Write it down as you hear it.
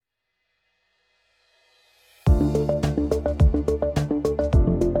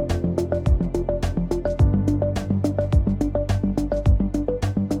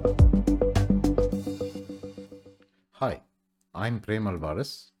Prem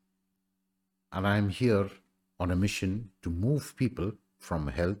Alvarez, and I am here on a mission to move people from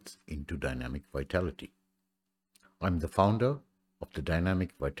health into dynamic vitality. I'm the founder of the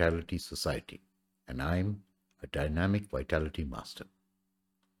Dynamic Vitality Society, and I'm a dynamic vitality master.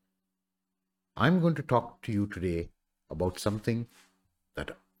 I'm going to talk to you today about something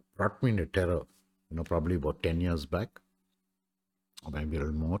that brought me into terror, probably about 10 years back, or maybe a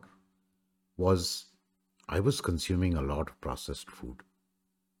little more, was I was consuming a lot of processed food.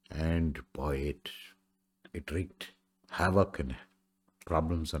 And boy, it wreaked havoc and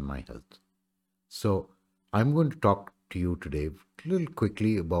problems on my health. So I'm going to talk to you today a little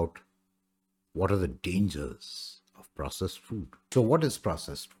quickly about what are the dangers of processed food. So what is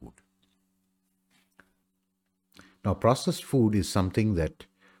processed food? Now, processed food is something that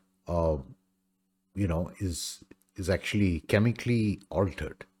uh, is actually chemically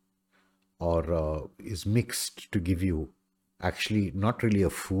altered or is mixed to give you actually not really a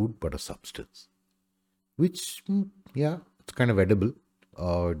food but a substance, which yeah, it's kind of edible.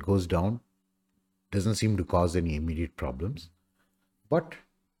 It goes down, doesn't seem to cause any immediate problems, but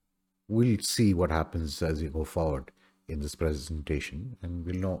we'll see what happens as we go forward in this presentation, and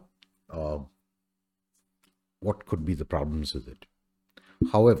we'll know uh, what could be the problems with it.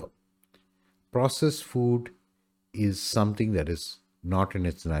 However, processed food is something that is not in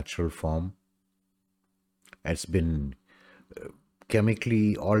its natural form. It's been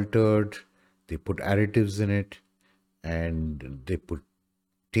chemically altered. They put additives in it, and they put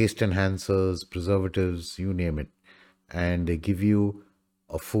taste enhancers, preservatives, you name it, and they give you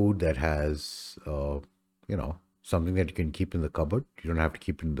a food that has, something that you can keep in the cupboard. You don't have to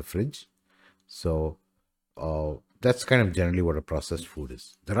keep it in the fridge. So that's kind of generally what a processed food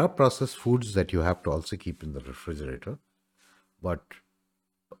is. There are processed foods that you have to also keep in the refrigerator, but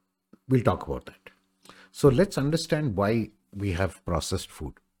we'll talk about that. So let's understand why we have processed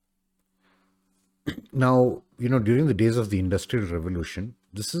food. Now, during the days of the Industrial Revolution,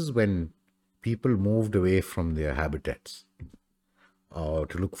 this is when people moved away from their habitats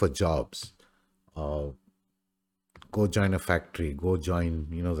to look for jobs, go join a factory, go join,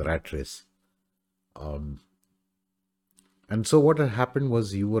 the rat race. And so what had happened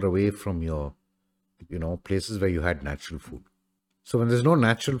was you were away from your, places where you had natural food. So when there's no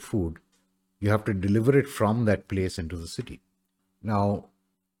natural food, you have to deliver it from that place into the city. Now,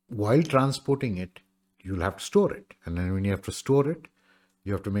 while transporting it, you'll have to store it. And then when you have to store it,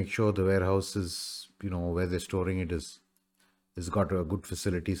 you have to make sure the warehouse is, where they're storing it is got a good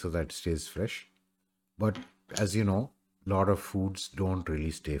facility so that it stays fresh. But as you know, a lot of foods don't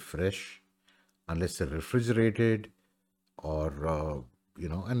really stay fresh unless they're refrigerated or,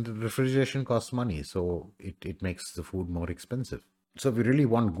 and the refrigeration costs money. So it makes the food more expensive. So if you really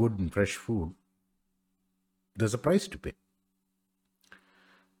want good and fresh food, there's a price to pay.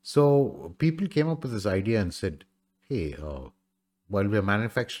 So people came up with this idea and said, hey, while we're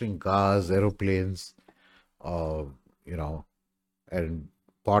manufacturing cars, aeroplanes, uh, and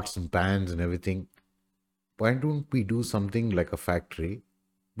pots and pans and everything, why don't we do something like a factory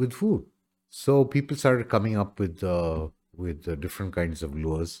with food? So people started coming up with different kinds of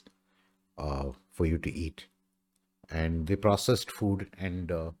lures for you to eat, and they processed food,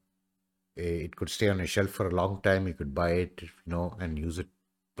 and it could stay on a shelf for a long time. You could buy it, and use it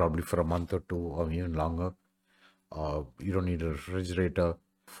probably for a month or two or even longer. You don't need a refrigerator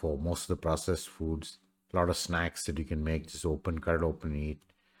for most of the processed foods. A lot of snacks that you can make, just cut it open, and eat.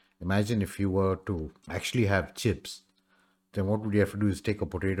 Imagine if you were to actually have chips, then what would you have to do is take a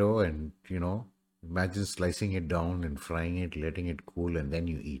potato and, imagine slicing it down and frying it, letting it cool, and then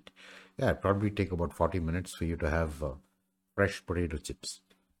you eat. Yeah, it'd probably take about 40 minutes for you to have fresh potato chips.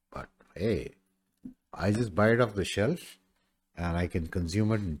 But hey, I just buy it off the shelf and I can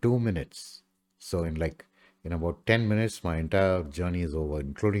consume it in 2 minutes. So in about 10 minutes, my entire journey is over,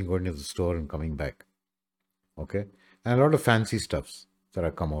 including going to the store and coming back. Okay. And a lot of fancy stuffs that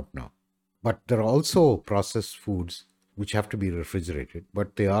have come out now. But there are also processed foods which have to be refrigerated,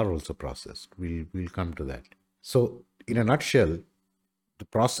 but they are also processed. We'll come to that. So in a nutshell, the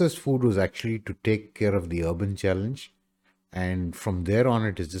processed food was actually to take care of the urban challenge, and from there on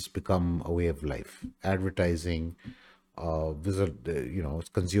it has just become a way of life. Advertising, it's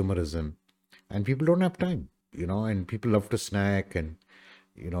consumerism, and people don't have time, and people love to snack, and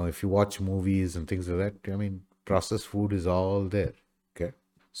if you watch movies and things like that, I mean, processed food is all there. Okay.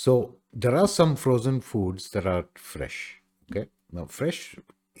 So there are some frozen foods that are fresh. Okay. Now, fresh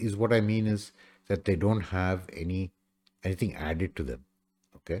is what I mean is that they don't have anything added to them.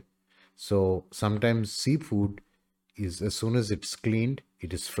 Okay. So sometimes seafood is, as soon as it's cleaned,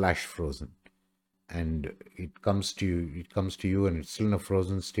 it is flash frozen. and it comes to you and it's still in a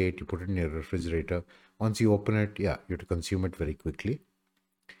frozen state. You put it in your refrigerator. Once you open it, yeah, you have to consume it very quickly,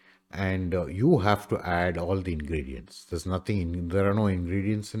 and you have to add all the ingredients. There are no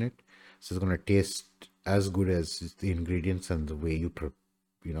ingredients in it, so it's going to taste as good as the ingredients and the way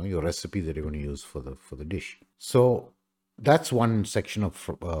your recipe that you're going to use for the dish. So that's one section of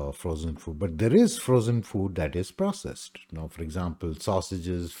frozen food. But there is frozen food that is processed. For example,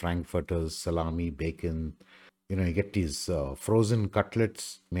 sausages, frankfurters, salami, bacon. You get these frozen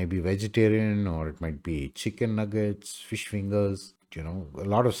cutlets, maybe vegetarian, or it might be chicken nuggets, fish fingers, a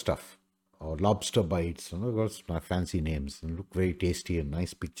lot of stuff. Or lobster bites, those my fancy names and look very tasty and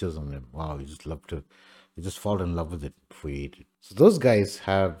nice pictures on them. Wow, you just fall in love with it before you eat it. So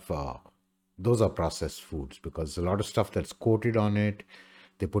those are processed foods because a lot of stuff that's coated on it.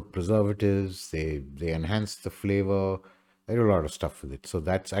 They put preservatives, they enhance the flavor. They do a lot of stuff with it. So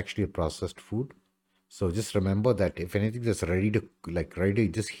that's actually a processed food. So just remember that if anything that's ready to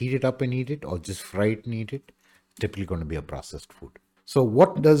just heat it up and eat it, or just fry it and eat it, typically going to be a processed food. So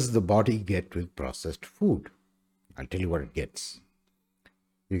what does the body get with processed food? I'll tell you what it gets.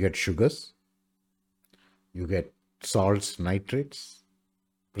 You get sugars, you get salts, nitrates,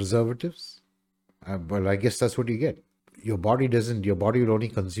 preservatives. Well, I guess that's what you get. Your body will only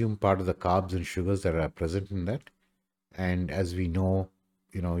consume part of the carbs and sugars that are present in that. And as we know,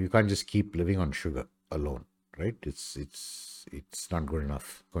 you can't just keep living on sugar alone, right? It's not good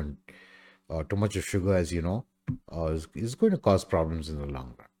enough. Too much of sugar, as you know, is going to cause problems in the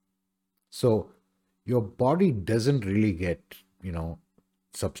long run. So your body doesn't really get,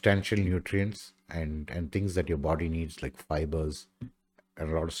 substantial nutrients and things that your body needs, like fibers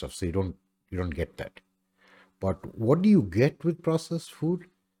and a lot of stuff. So you don't get that. But what do you get with processed food?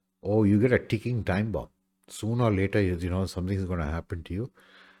 Oh, you get a ticking time bomb. Sooner or later, something is going to happen to you,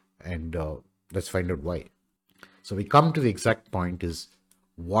 and let's find out why. So we come to the exact point: is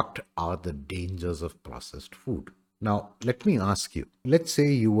what are the dangers of processed food? Now, let me ask you. Let's say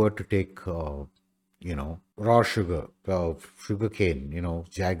you were to take, raw sugar cane,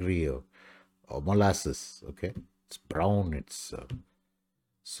 jaggery or molasses. Okay, it's brown.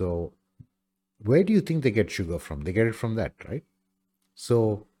 So where do you think they get sugar from? They get it from that, right?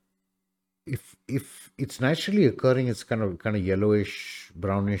 So if it's naturally occurring, it's kind of yellowish,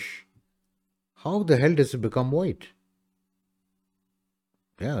 brownish. How the hell does it become white?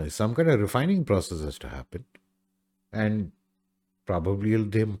 Yeah, some kind of refining process has to happen, and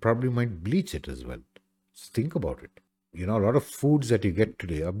they probably might bleach it as well. Just think about it. A lot of foods that you get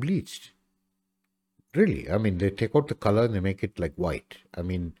today are bleached. Really, I mean, they take out the color and they make it like white. I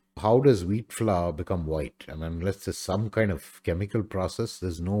mean, how does wheat flour become white? I mean, unless there's some kind of chemical process,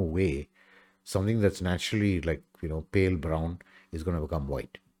 there's no way something that's naturally like, pale brown is going to become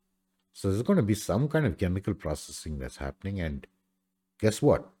white. So there's going to be some kind of chemical processing that's happening. And guess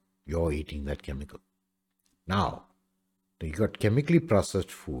what? You're eating that chemical. Now, you got chemically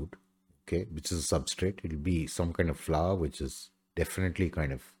processed food, okay, which is a substrate. It'll be some kind of flour, which is definitely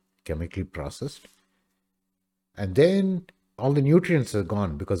kind of chemically processed. And then all the nutrients are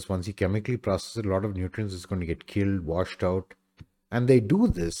gone because once you chemically process it, a lot of nutrients is going to get killed, washed out. And they do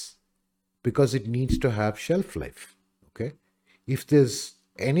this because it needs to have shelf life. Okay. If there's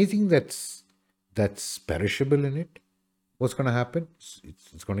anything that's perishable in it, what's going to happen?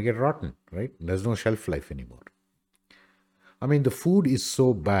 It's going to get rotten, right? There's no shelf life anymore. I mean, the food is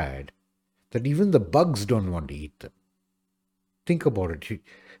so bad that even the bugs don't want to eat them. Think about it.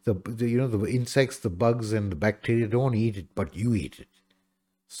 The insects, the bugs, and the bacteria don't eat it, but you eat it.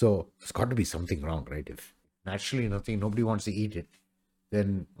 So there's got to be something wrong, right? If naturally nobody wants to eat it,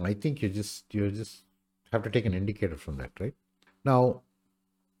 then I think you just have to take an indicator from that, right? Now,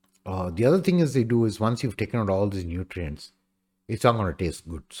 the other thing is they do is once you've taken out all these nutrients, it's not going to taste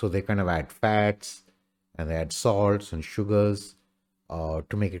good. So they kind of add fats and they add salts and sugars to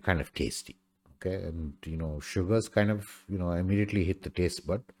make it kind of tasty. Okay, and sugars kind of immediately hit the taste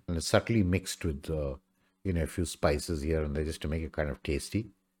bud, and it's subtly mixed with a few spices here and there just to make it kind of tasty.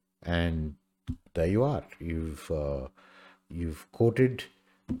 And there you are. You've coated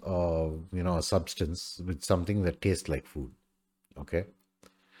a substance with something that tastes like food. Okay.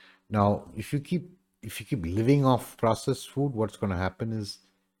 Now, if you keep living off processed food, what's going to happen is,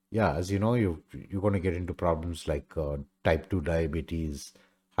 yeah, as you know, you're going to get into problems like type 2 diabetes,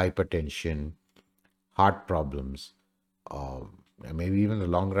 hypertension, heart problems, and maybe even in the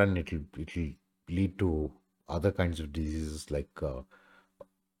long run, it'll lead to other kinds of diseases like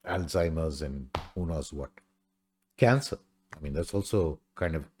Alzheimer's and who knows what, cancer. I mean, that's also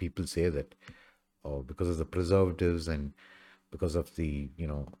kind of, people say that because of the preservatives and because of the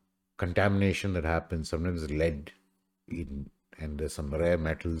contamination that happens. Sometimes lead in, and there's some rare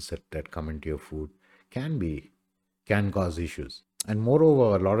metals that come into your food can cause issues. And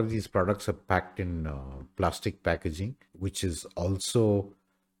moreover, a lot of these products are packed in plastic packaging, which is also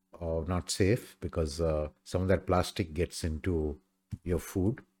not safe, because some of that plastic gets into your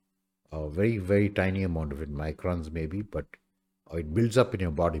food. A very, very tiny amount of it, microns maybe, but it builds up in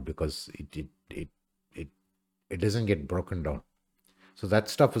your body because it it doesn't get broken down. So that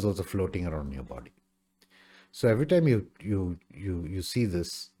stuff is also floating around in your body. So every time you see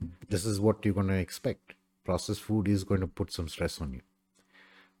this, this is what you're going to expect. Processed food is going to put some stress on you.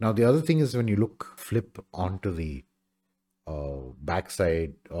 Now the other thing is, when you flip onto the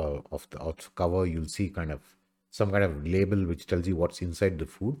backside of the cover, you'll see kind of some kind of label which tells you what's inside the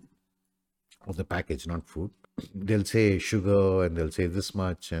food, or the package, not food. They'll say sugar, and they'll say this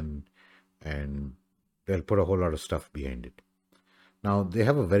much, and they'll put a whole lot of stuff behind it. Now they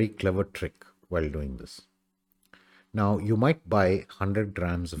have a very clever trick while doing this. Now you might buy 100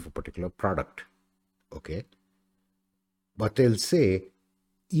 grams of a particular product, okay, but they'll say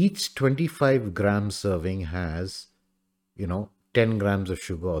each 25-gram serving has, 10 grams of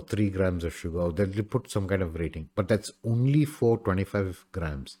sugar or 3 grams of sugar, or they'll put some kind of rating, but that's only for 25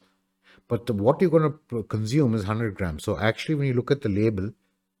 grams. But what you're going to consume is 100 grams. So actually, when you look at the label,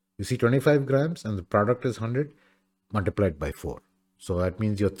 you see 25 grams and the product is 100 multiplied by 4. So that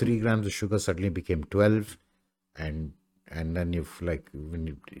means your 3 grams of sugar suddenly became 12, and then you've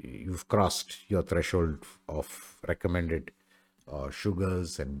crossed your threshold of recommended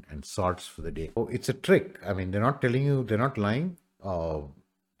sugars and salts for the day. So it's a trick. I mean, they're not telling you, they're not lying.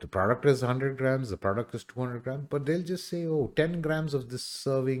 The product is 100 grams, the product is 200 grams, but they'll just say, oh, 10 grams of this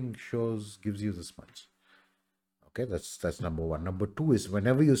serving gives you this much. Okay, that's number one. Number two is,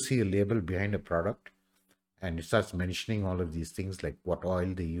 whenever you see a label behind a product and it starts mentioning all of these things, like what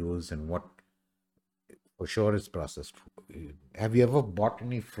oil they use and what, for sure it's processed food. Have you ever bought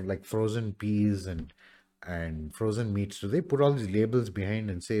any like frozen peas and frozen meats? Do they put all these labels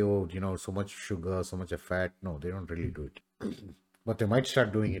behind and say, oh, so much sugar, so much of fat? No, they don't really do it. But they might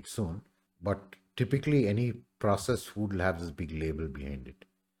start doing it soon. But typically, any processed food will have this big label behind it.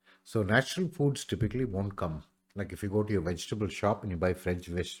 So natural foods typically won't come. Like if you go to your vegetable shop and you buy fresh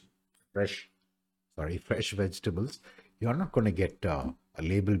vegetables, you're not going to get a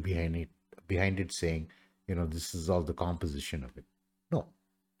label behind it saying, this is all the composition of it. No,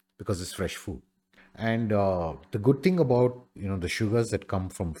 because it's fresh food. And the good thing about the sugars that come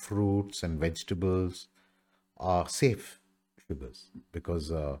from fruits and vegetables are safe sugars, because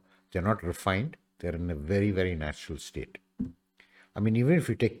they're not refined. They're in a very, very natural state. I mean, even if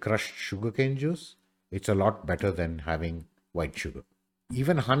you take crushed sugarcane juice, it's a lot better than having white sugar.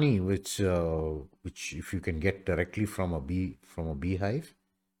 Even honey, which if you can get directly from a beehive,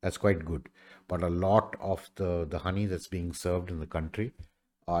 that's quite good. But a lot of the honey that's being served in the country,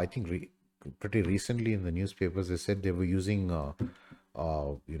 I think pretty recently in the newspapers they said they were using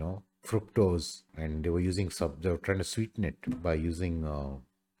fructose, and they were trying to sweeten it by using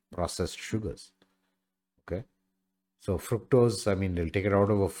processed sugars. Okay, so fructose, I mean, they'll take it out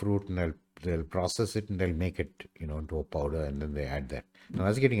of a fruit and they'll process it and they'll make it into a powder, and then they add that. Now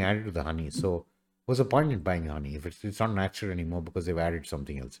that's getting added to the honey. So what's the point in buying honey if it's not natural anymore, because they've added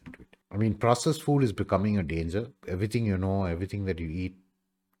something else into it? I mean, processed food is becoming a danger. Everything everything that you eat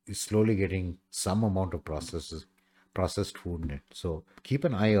is slowly getting some amount of processed food in it. So keep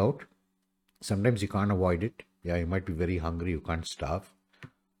an eye out. Sometimes you can't avoid it. Yeah, you might be very hungry, you can't starve,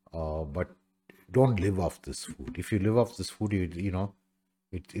 but don't live off this food. If you live off this food,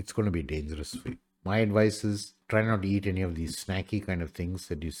 it's going to be dangerous for you. My advice is, try not to eat any of these snacky kind of things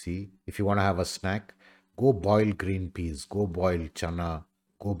that you see. If you want to have a snack, go boil green peas, go boil chana,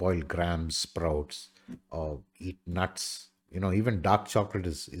 go boil grams, sprouts, eat nuts. Even dark chocolate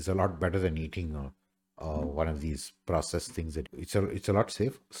is a lot better than eating one of these processed things. It's a lot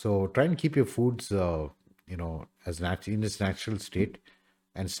safe. So try and keep your foods as in its natural state,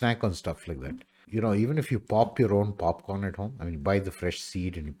 and snack on stuff like that. Even if you pop your own popcorn at home, I mean, buy the fresh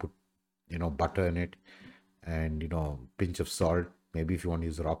seed and you put butter in it, and pinch of salt. Maybe if you want to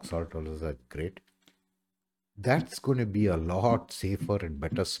use rock salt also, that's great. That's going to be a lot safer and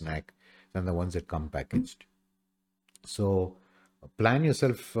better snack than the ones that come packaged. So plan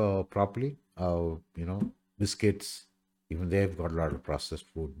yourself properly. Biscuits, even they've got a lot of processed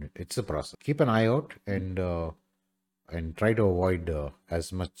food in it. It's a process. Keep an eye out, and try to avoid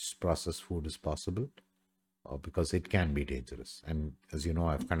as much processed food as possible, because it can be dangerous. And as you know,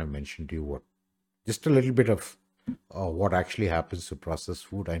 I've kind of mentioned to you just a little bit of what actually happens to processed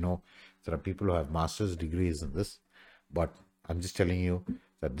food. I know there are people who have master's degrees in this, but I'm just telling you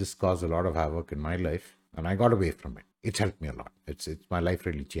that this caused a lot of havoc in my life, and I got away from it. It's helped me a lot. It's my life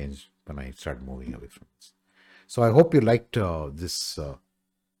really changed when I started moving away from this. So I hope you liked this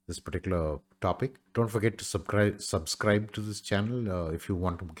particular topic. Don't forget to subscribe to this channel if you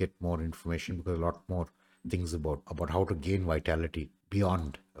want to get more information, because a lot more things about how to gain vitality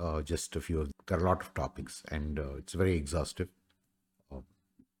beyond just a few. There are a lot of topics, and it's very exhaustive.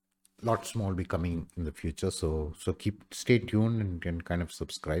 Lots more will be coming in the future, so stay tuned and kind of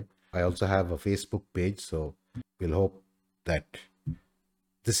subscribe. I also have a Facebook page, so we'll hope that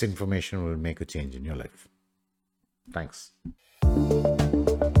this information will make a change in your life. Thanks.